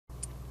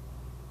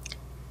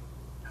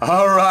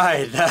All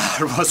right,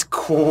 that was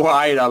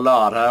quite a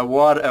lot.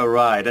 What a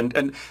ride.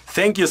 And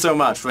thank you so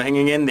much for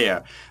hanging in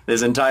there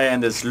this entire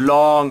and this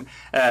long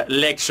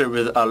lecture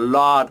with a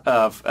lot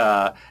of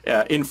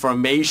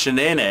information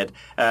in it.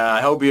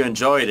 I hope you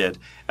enjoyed it.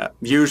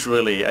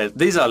 Usually,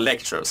 these are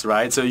lectures,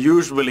 right? So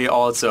usually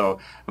also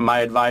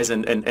my advice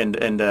and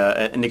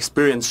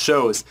experience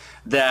shows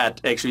that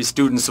actually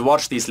students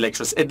watch these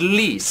lectures at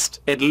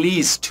least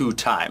 2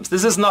 times.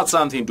 This is not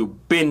something to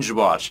binge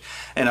watch.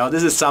 You know,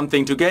 this is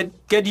something to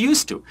get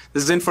used to.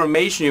 This is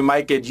information you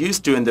might get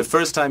used to, and the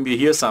first time you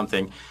hear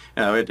something,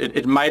 you know,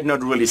 it might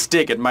not really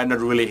stick, it might not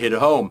really hit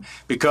home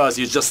because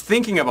you're just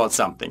thinking about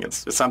something.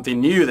 It's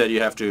something new that you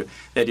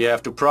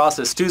have to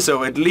process too.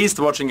 So at least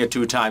watching it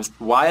 2 times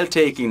while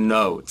taking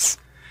notes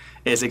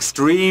is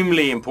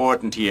extremely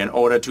important here in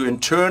order to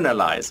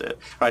internalize it,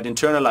 right?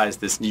 Internalize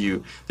this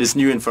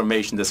new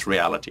information, this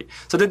reality.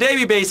 So today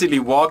we basically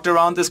walked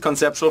around this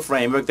conceptual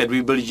framework that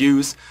we will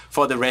use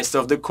for the rest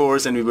of the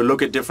course, and we will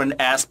look at different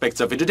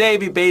aspects of it. Today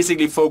we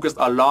basically focused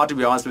a lot, to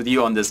be honest with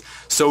you, on this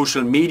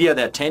social media,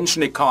 the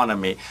attention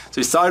economy.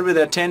 So we started with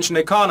the attention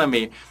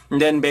economy, and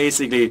then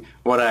basically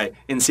what I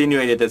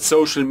insinuated that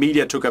social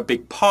media took a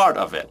big part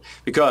of it,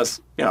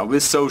 because, you know,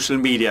 with social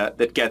media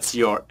that gets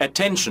your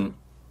attention.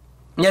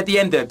 At the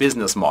end, they're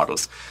business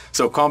models.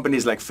 So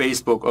companies like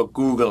Facebook or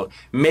Google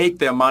make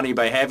their money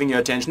by having your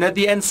attention. At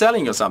the end,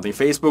 selling you something.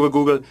 Facebook or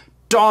Google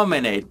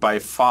dominate by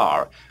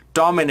far,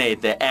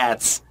 dominate the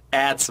ads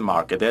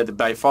market. They're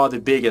by far the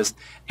biggest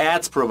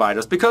ads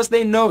providers because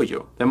they know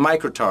you. They're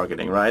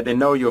micro-targeting, right? They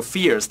know your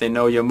fears, they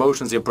know your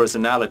emotions, your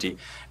personality,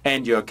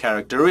 and your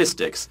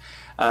characteristics.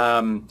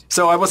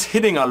 So I was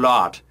hitting a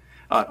lot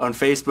on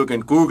Facebook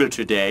and Google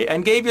today,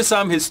 and gave you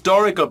some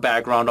historical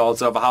background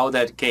also of how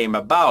that came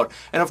about.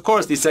 And of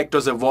course, these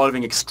sectors are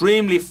evolving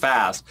extremely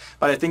fast,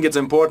 but I think it's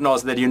important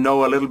also that you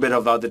know a little bit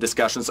about the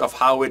discussions of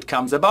how it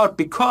comes about,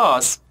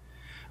 because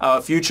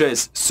our future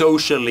is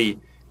socially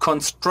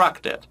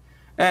constructed.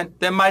 And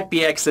there might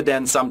be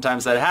accidents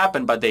sometimes that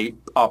happen, but they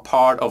are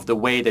part of the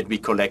way that we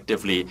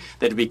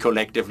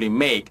collectively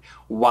make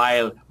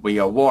while we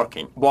are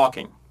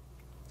walking.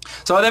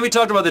 So then we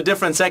talked about the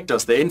different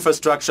sectors, the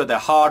infrastructure, the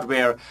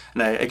hardware,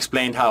 and I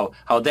explained how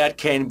that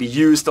can be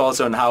used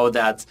also, and how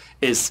that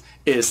is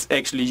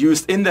actually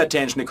used in the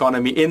attention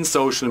economy, in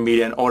social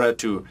media, in order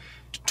to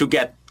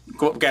get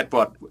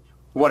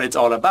what it's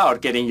all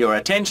about, getting your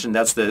attention.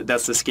 That's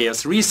the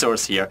scarce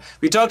resource here.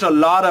 We talked a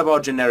lot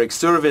about generic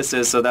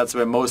services, so that's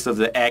where most of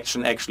the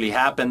action actually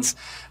happens.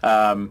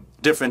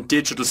 Different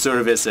digital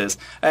services,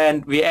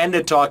 and we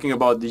ended talking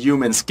about the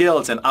human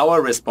skills and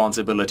our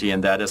responsibility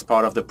in that as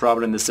part of the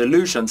problem and the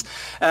solutions.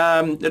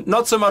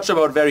 Not so much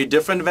about very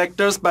different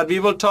vectors, but we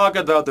will talk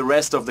about the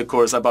rest of the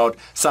course about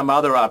some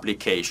other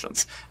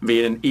applications, be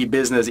it in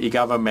e-business,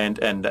 e-government,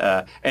 and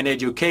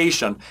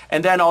education,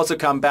 and then also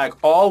come back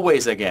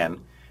always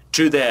again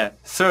to the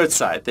third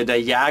side, the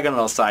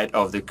diagonal side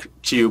of the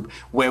tube,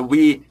 where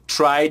we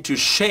try to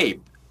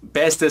shape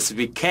best as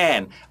we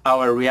can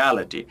our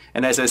reality.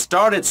 And as I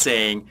started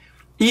saying,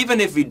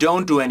 even if we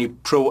don't do any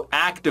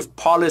proactive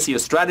policy or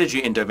strategy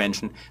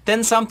intervention,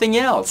 then something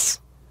else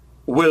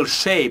will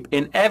shape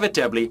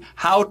inevitably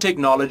how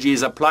technology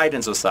is applied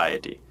in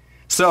society.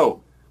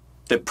 So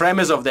the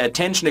premise of the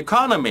attention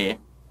economy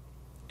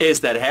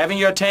is that having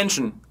your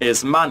attention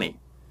is money.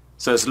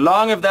 So as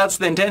long as that's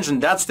the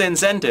intention, that's the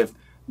incentive,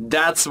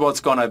 that's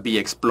what's going to be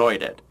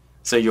exploited.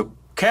 So you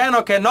can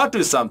or cannot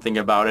do something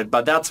about it,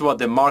 but that's what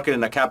the market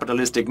in a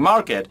capitalistic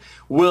market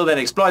will then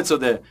exploit. So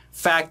the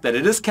fact that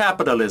it is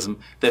capitalism,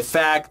 the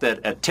fact that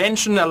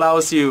attention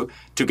allows you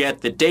to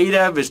get the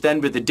data, which then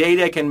with the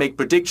data can make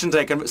predictions.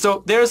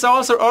 So there's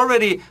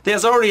already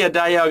a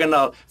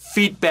diagonal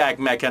feedback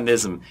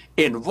mechanism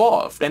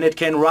involved, and it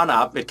can run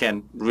up, it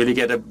can really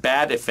get a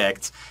bad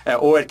effects,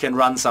 or it can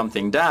run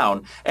something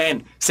down.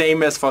 And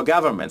same as for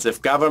governments.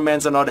 If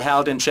governments are not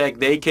held in check,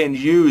 they can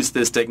use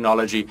this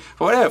technology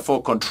for whatever,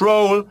 for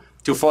control,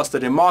 to foster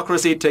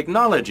democracy.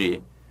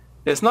 Technology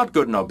is not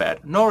good nor bad,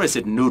 nor is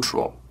it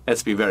neutral.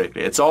 Let's be very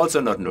clear. It's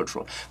also not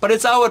neutral. But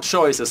it's our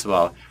choice as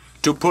well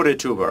to put it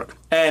to work.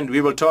 And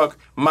we will talk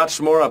much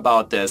more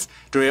about this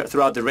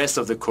throughout the rest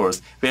of the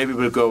course, where we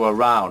will go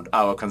around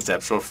our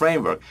conceptual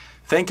framework.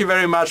 Thank you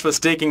very much for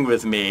sticking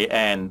with me,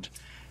 and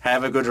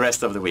have a good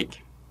rest of the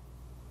week.